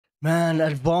Man,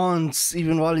 advance,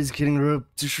 even while he's getting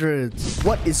ripped to shreds.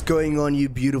 What is going on, you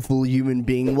beautiful human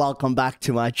being? Welcome back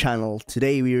to my channel.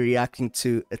 Today we're reacting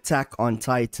to Attack on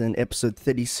Titan episode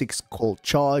 36 called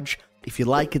Charge. If you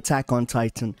like Attack on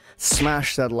Titan,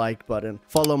 smash that like button.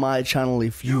 Follow my channel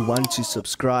if you want to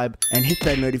subscribe. And hit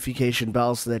that notification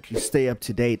bell so that you stay up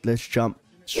to date. Let's jump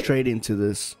straight into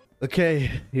this.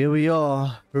 Okay, here we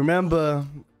are. Remember,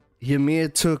 Ymir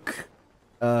took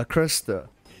Krista.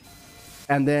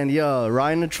 And then, yeah,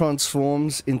 Reiner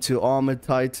transforms into Armored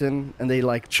Titan, and they,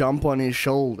 like, jump on his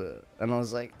shoulder. And I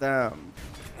was like, damn.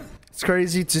 It's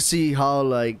crazy to see how,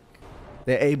 like,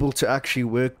 they're able to actually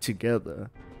work together.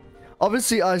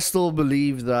 Obviously, I still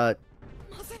believe that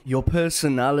your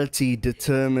personality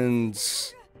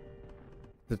determines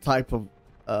the type of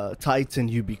Titan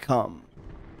you become.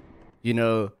 You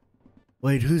know,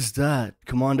 wait, who's that?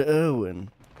 Commander Erwin.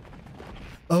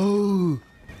 Oh!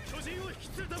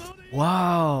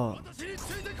 Wow.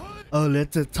 Oh,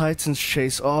 let the Titans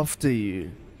chase after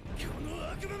you.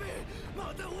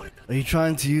 Are you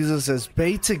trying to use us as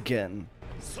bait again?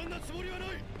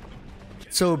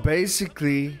 So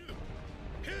basically,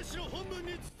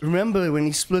 remember when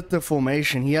he split the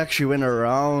formation, he actually went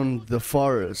around the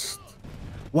forest.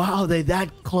 Wow, they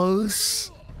that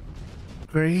close?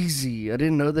 Crazy. I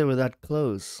didn't know they were that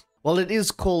close. Well, it is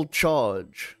called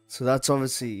Charge, so that's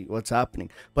obviously what's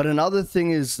happening. But another thing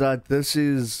is that this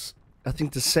is, I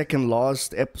think, the second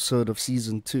last episode of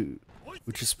season 2,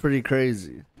 which is pretty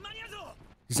crazy.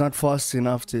 He's not fast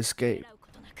enough to escape.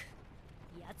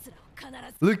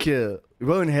 Look here, he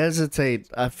won't hesitate.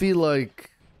 I feel like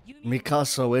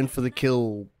Mikasa went for the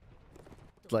kill,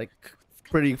 like,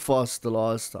 pretty fast the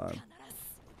last time.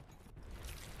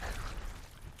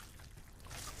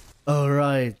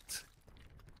 Alright.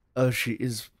 Oh, she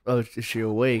is. Oh, is she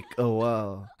awake? Oh,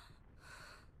 wow.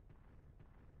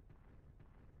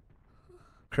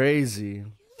 Crazy.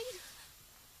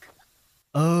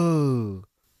 Oh.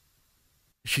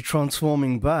 Is she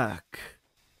transforming back?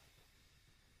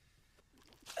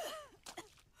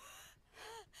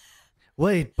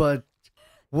 Wait, but.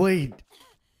 Wait.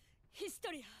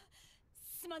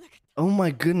 Oh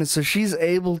my goodness, so she's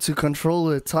able to control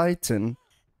her Titan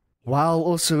while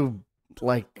also,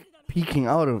 like, peeking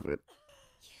out of it.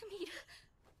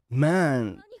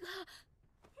 Man,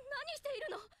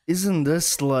 isn't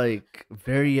this like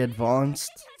very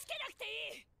advanced?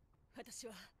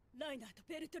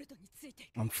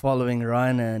 I'm following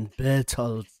Reiner and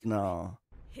Bertolt now.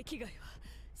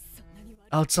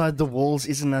 Outside the walls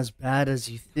isn't as bad as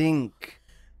you think.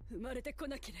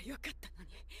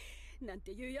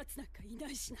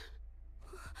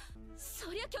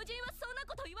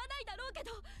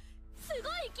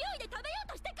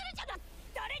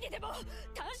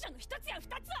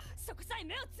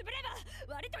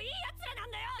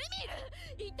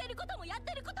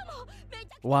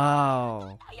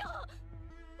 Wow.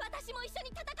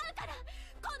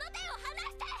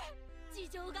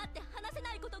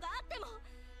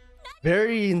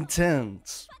 Very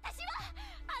intense.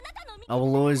 I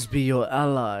will always be your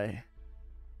ally.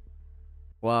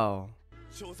 Wow.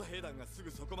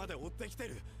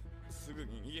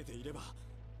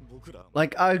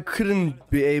 Like, I couldn't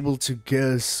be able to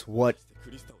guess what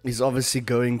is obviously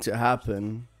going to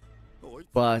happen,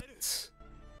 but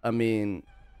I mean,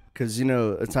 because you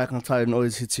know, Attack on Titan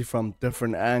always hits you from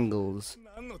different angles,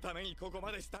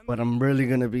 but I'm really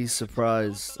gonna be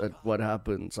surprised at what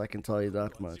happens, I can tell you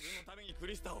that much.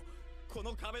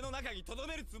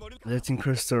 Letting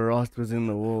Krista rot within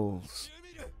the walls.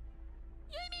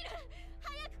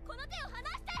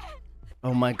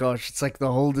 Oh my gosh, it's like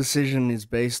the whole decision is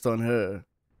based on her.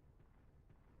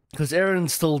 Because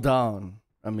Eren's still down.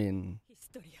 I mean...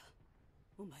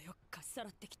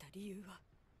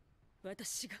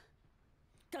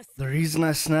 The reason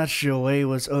I snatched you away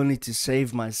was only to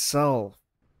save myself.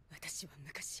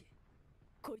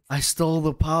 I stole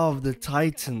the power of the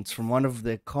Titans from one of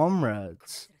their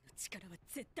comrades.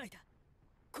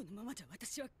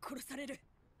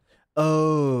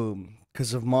 Oh,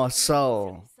 because of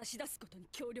Marcel.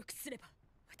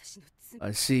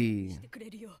 I see.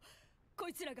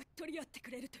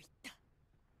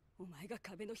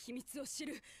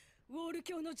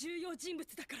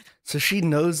 So she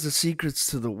knows the secrets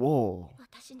to the wall.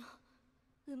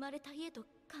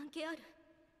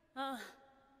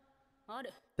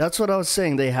 That's what I was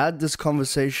saying. They had this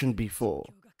conversation before.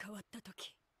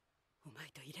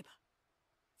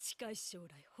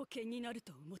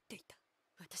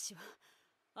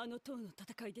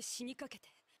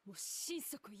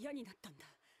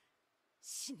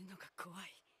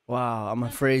 Wow, I'm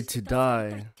afraid to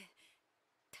die.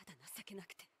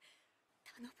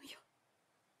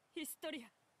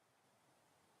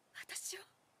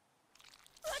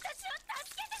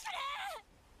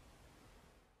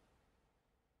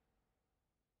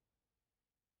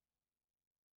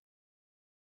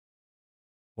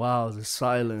 Wow, the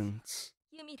silence.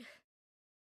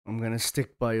 I'm gonna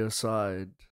stick by your side.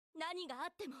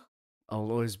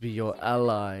 I'll always be your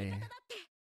ally.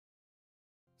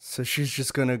 So she's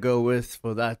just gonna go with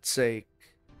for that sake.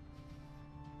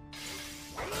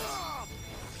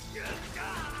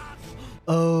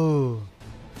 Oh.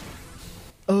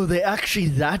 Oh, they actually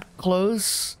that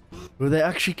close? Where they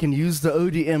actually can use the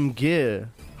ODM gear.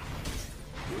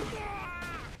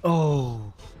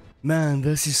 Oh. Man,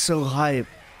 this is so hype.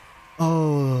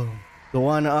 Oh. The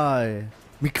one eye.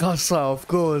 Mikasa, of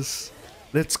course.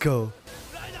 Let's go.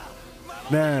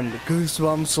 Man,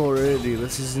 goosebumps already.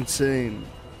 This is insane.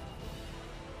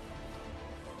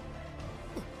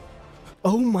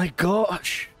 Oh my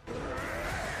gosh.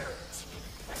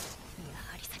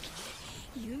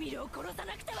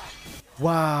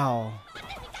 Wow.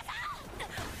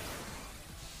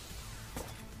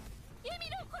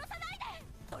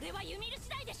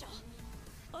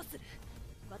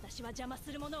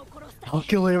 I'll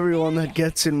kill everyone that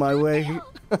gets in my way.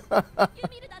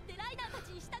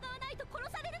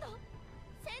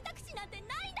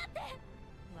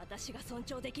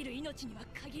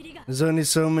 There's only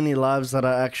so many lives that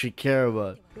I actually care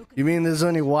about. You mean there's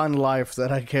only one life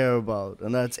that I care about,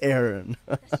 and that's Aaron.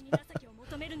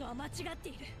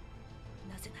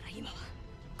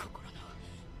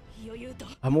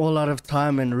 I'm all out of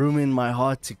time and room in my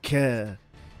heart to care.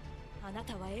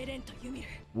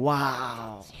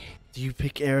 Wow. Do you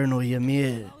pick Aaron or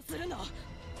Ymir?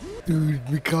 Dude,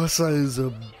 Mikasa is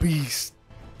a beast.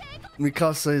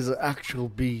 Mikasa is an actual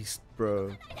beast,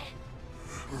 bro.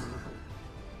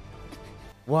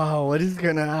 Wow, what is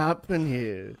gonna happen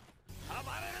here?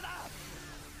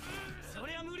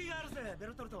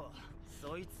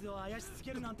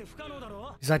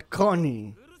 Is that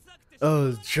Connie?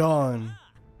 Oh, John.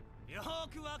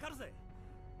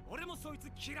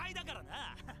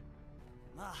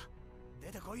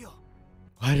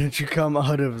 Why don't you come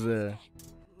out of there?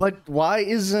 But why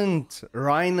isn't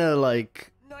Reiner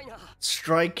like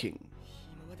striking?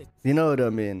 You know what I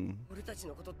mean?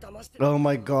 Oh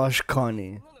my gosh,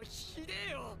 Connie.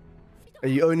 Are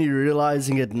you only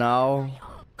realizing it now?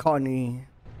 Connie.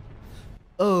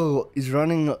 Oh, he's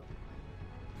running.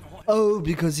 Oh,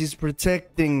 because he's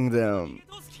protecting them.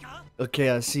 Okay,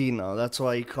 I see now. That's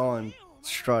why he can't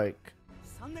strike.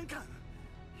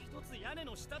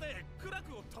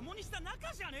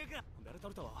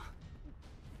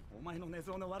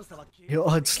 Your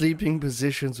odd sleeping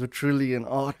positions were truly an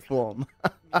art form.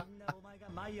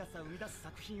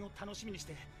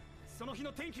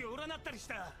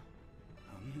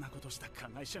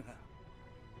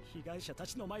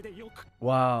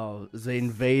 Wow, the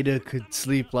invader could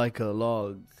sleep like a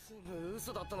log.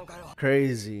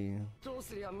 Crazy.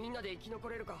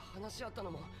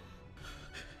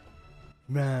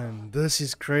 Man, this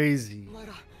is crazy.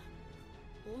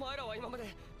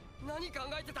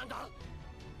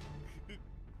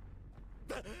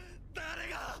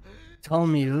 Tell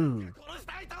me who.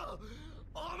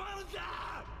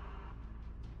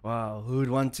 Wow, who would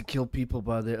want to kill people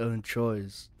by their own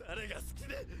choice?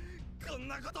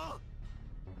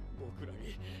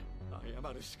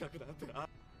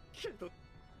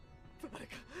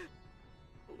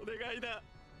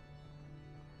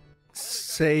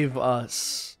 Save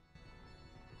us.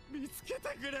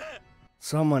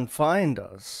 Someone find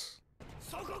us.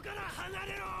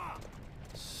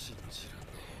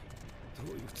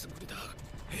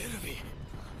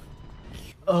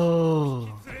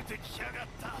 Oh.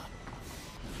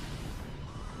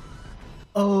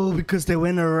 Oh, because they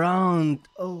went around.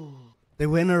 Oh, they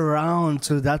went around.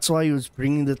 So that's why he was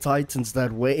bringing the Titans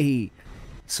that way.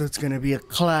 So it's gonna be a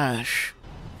clash.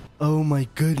 Oh my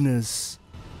goodness.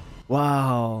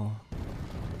 Wow.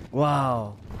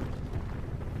 Wow.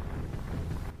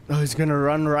 Oh, he's gonna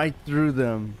run right through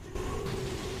them.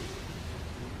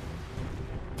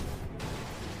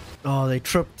 Oh, they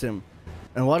tripped him.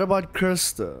 And what about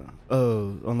Krista?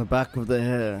 Oh, on the back of the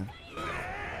hair.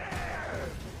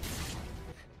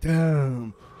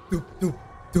 Damn. Doop, doop,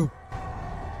 doop.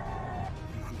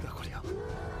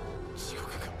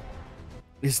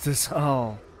 Is this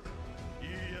how?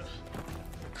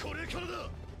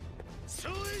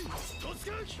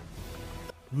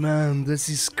 Man, this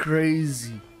is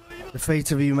crazy. The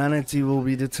fate of humanity will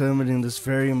be determined in this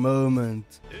very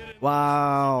moment.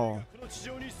 Wow.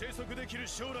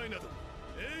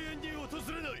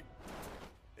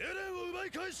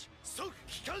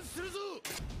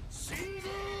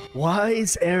 Why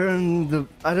is Eren the...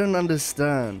 I don't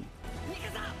understand.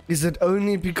 Is it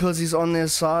only because he's on their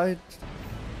side?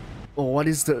 Or what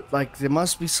is the... Like, there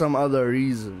must be some other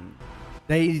reason.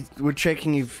 They were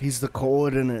checking if he's the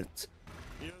coordinate.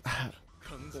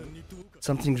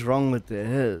 Something's wrong with their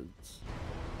heads.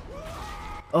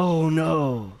 Oh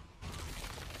no.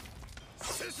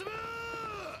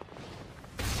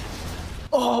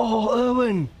 Oh,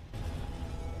 Erwin.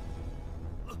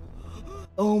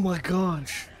 Oh my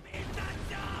gosh.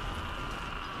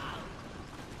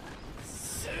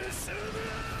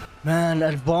 Man,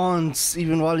 advance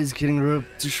even while he's getting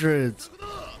ripped to shreds.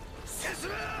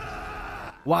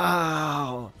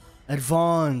 Wow.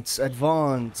 Advance,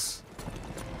 advance.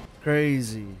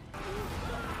 Crazy.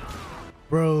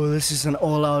 Bro, this is an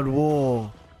all-out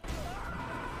war.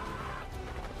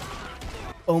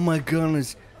 Oh my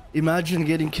goodness. Imagine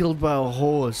getting killed by a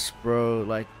horse, bro.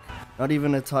 Like, not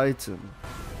even a titan.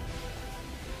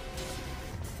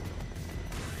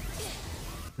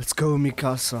 Let's go,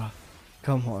 Mikasa.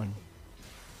 Come on.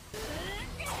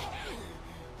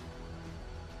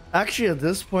 Actually, at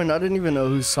this point, I don't even know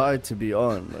whose side to be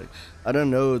on. Like, I don't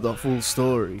know the full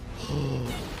story.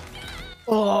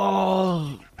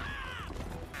 Oh!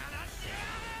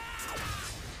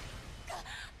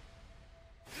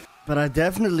 But I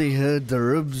definitely heard the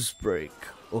ribs break.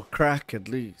 Or crack, at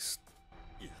least.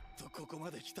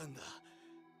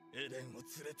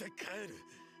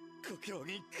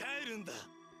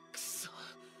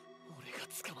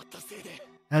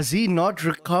 Has he not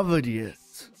recovered yet?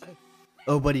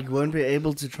 Oh, but he won't be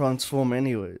able to transform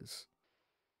anyways.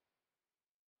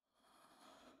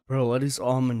 Bro, what is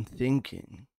Armin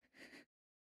thinking?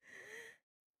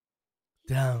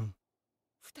 Damn.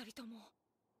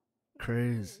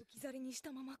 Crazy.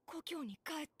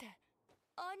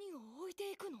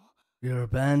 You're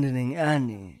abandoning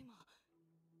Annie.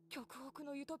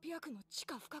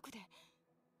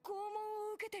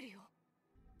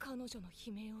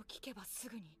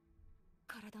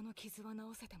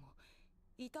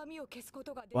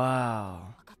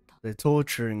 Wow. They're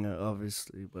torturing her,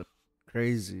 obviously, but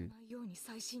crazy.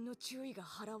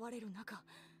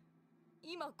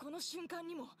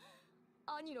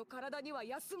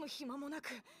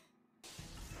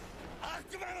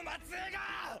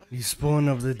 He's spawn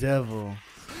of the devil.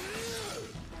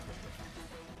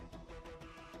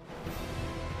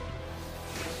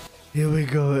 Here we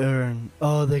go, Eren.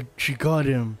 Oh, she got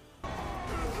him.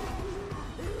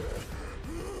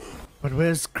 But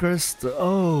where's Krista?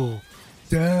 Oh,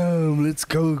 damn, let's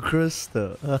go,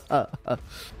 Krista.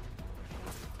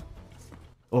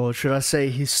 Or should I say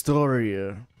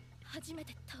Historia?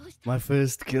 My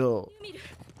first kill.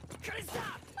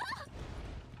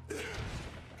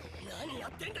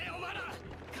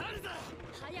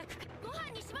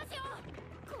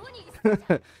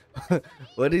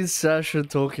 What is Sasha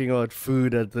talking about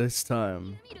food at this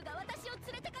time?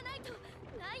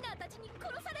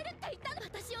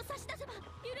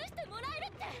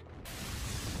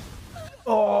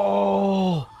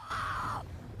 Oh!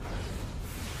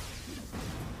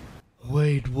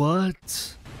 Wait,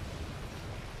 what?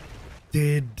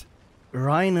 Did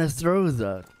Reiner throw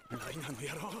that?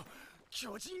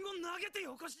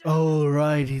 Oh,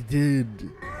 right, he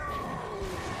did.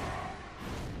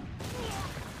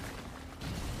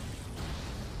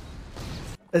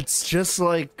 It's just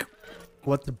like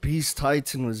what the Beast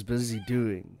Titan was busy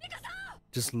doing.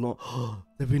 Just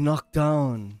they've been knocked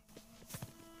down.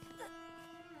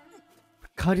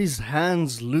 Cut his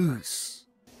hands loose.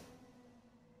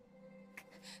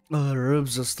 Oh, the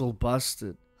ribs are still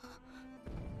busted.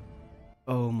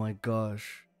 Oh my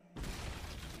gosh.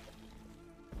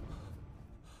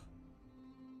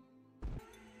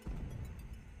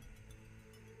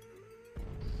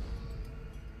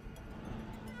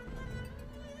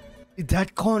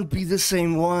 That can't be the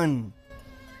same one.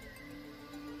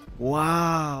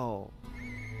 Wow.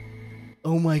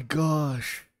 Oh my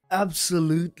gosh.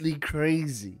 Absolutely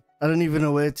crazy. I don't even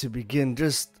know where to begin.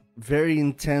 Just very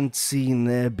intense scene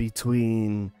there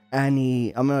between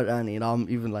Annie. I'm not Annie, and I'm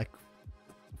even like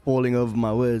falling over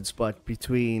my words, but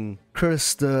between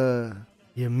Krista,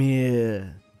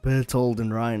 Ymir, Bertold,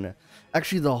 and Reiner.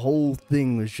 Actually, the whole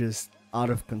thing was just out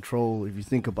of control if you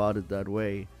think about it that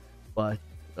way. But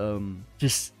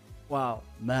just wow,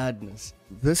 madness.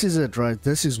 This is it, right?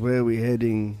 This is where we're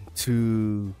heading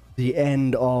to the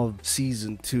end of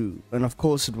season 2, and of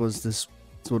course it was this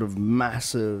sort of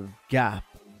massive gap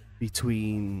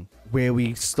between where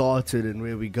we started and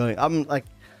where we're going. I'm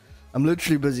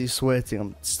literally busy sweating.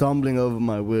 I'm stumbling over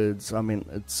my words. I mean,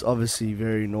 it's obviously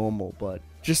very normal, but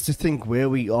just to think where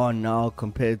we are now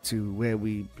compared to where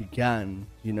we began,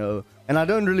 you know. And I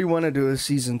don't really want to do a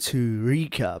season 2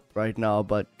 recap right now,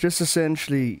 but just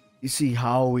essentially you see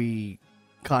how we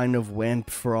kind of went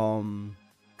from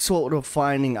sort of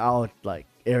finding out like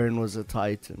Eren was a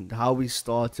Titan. How we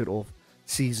started off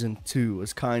season 2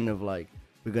 was kind of like,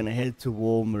 we're gonna head to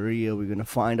War Maria, we're gonna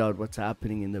find out what's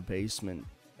happening in the basement.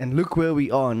 And look where we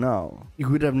are now. You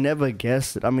would have never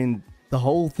guessed it. I mean, the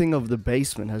whole thing of the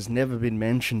basement has never been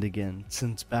mentioned again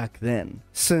since back then.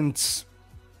 Since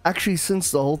the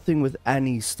whole thing with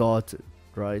Annie started,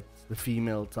 right? The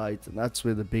female Titan. That's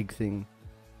where the big thing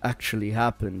actually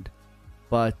happened.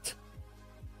 But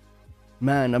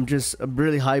man, I'm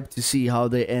really hyped to see how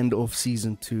they end off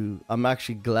season 2. I'm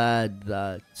actually glad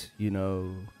that, you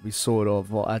know, we sort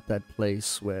of are at that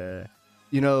place where,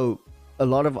 you know, a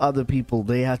lot of other people,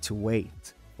 they had to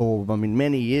wait for, I mean,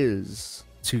 many years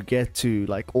to get to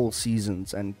like all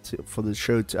seasons and for the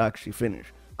show to actually finish.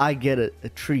 I get a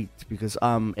treat because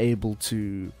I'm able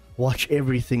to watch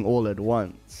everything all at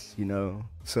once, you know.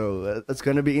 So it's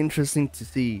going to be interesting to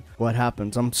see what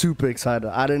happens. I'm super excited.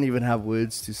 I don't even have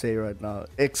words to say right now.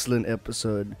 Excellent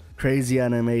episode, crazy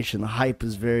animation, the hype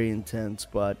is very intense.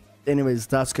 But anyways,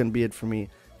 that's going to be it for me.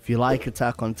 If you like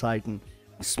Attack on Titan,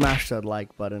 smash that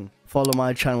like button, follow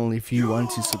my channel if you want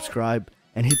to subscribe,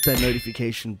 and hit that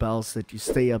notification bell so that you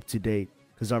stay up to date,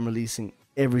 because I'm releasing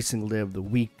every single day of the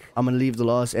week. I'm going to leave the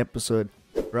last episode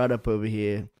right up over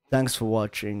here. Thanks for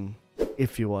watching.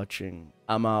 If you're watching,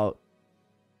 I'm out.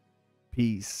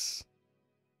 Peace.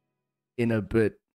 In a bit.